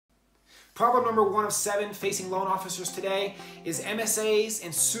Problem number 1 of 7 facing loan officers today is MSAs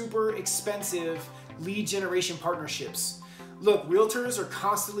and super expensive lead generation partnerships. Look, realtors are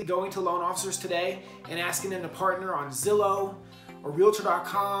constantly going to loan officers today and asking them to partner on Zillow or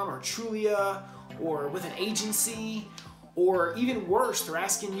Realtor.com or Trulia or with an agency, or even worse, they're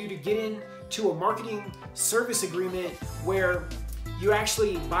asking you to get into a marketing service agreement where you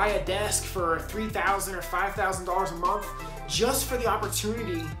actually buy a desk for $3,000 or $5,000 a month just for the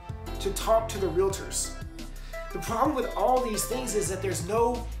opportunity to talk to the realtors. The problem with all these things is that there's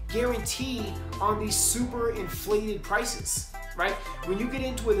no guarantee on these super inflated prices, right? When you get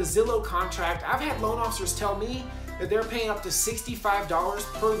into a Zillow contract, I've had loan officers tell me that they're paying up to $65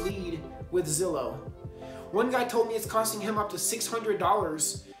 per lead with Zillow. One guy told me it's costing him up to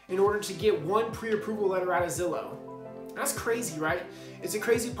 $600 in order to get one pre-approval letter out of Zillow. That's crazy, right? It's a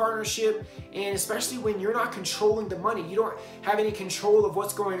crazy partnership, and especially when you're not controlling the money. You don't have any control of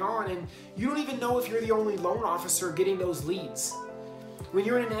what's going on, and you don't even know if you're the only loan officer getting those leads. When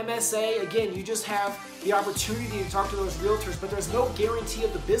you're in an MSA, again, you just have the opportunity to talk to those realtors, but there's no guarantee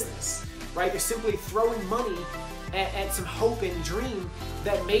of the business, right? You're simply throwing money at some hope and dream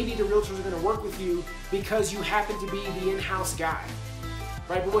that maybe the realtors are going to work with you because you happen to be the in-house guy,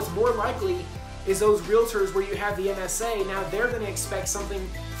 right? But what's more likely is those realtors where you have the MSA, now they're going to expect something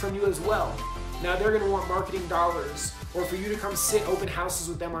from you as well. Now they're going to want marketing dollars, or for you to come sit open houses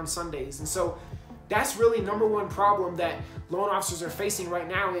with them on Sundays. And so that's really number 1 problem that loan officers are facing right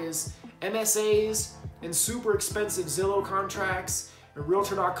now is MSAs and super expensive Zillow contracts and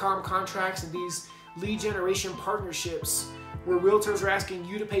Realtor.com contracts and these lead generation partnerships where realtors are asking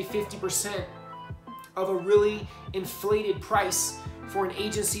you to pay 50% of a really inflated price for an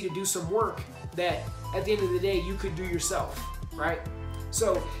agency to do some work that at the end of the day you could do yourself, right?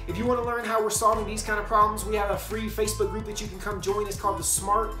 So if you want to learn how we're solving these kind of problems, we have a free Facebook group that you can come join. It's called the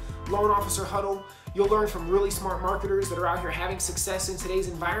Smart Loan Officer Huddle. You'll learn from really smart marketers that are out here having success in today's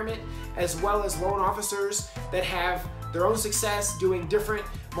environment, as well as loan officers that have their own success doing different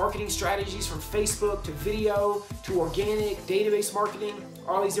marketing strategies from Facebook to video to organic, database marketing,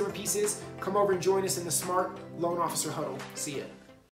 all these different pieces. Come over and join us in the Smart Loan Officer Huddle. See ya.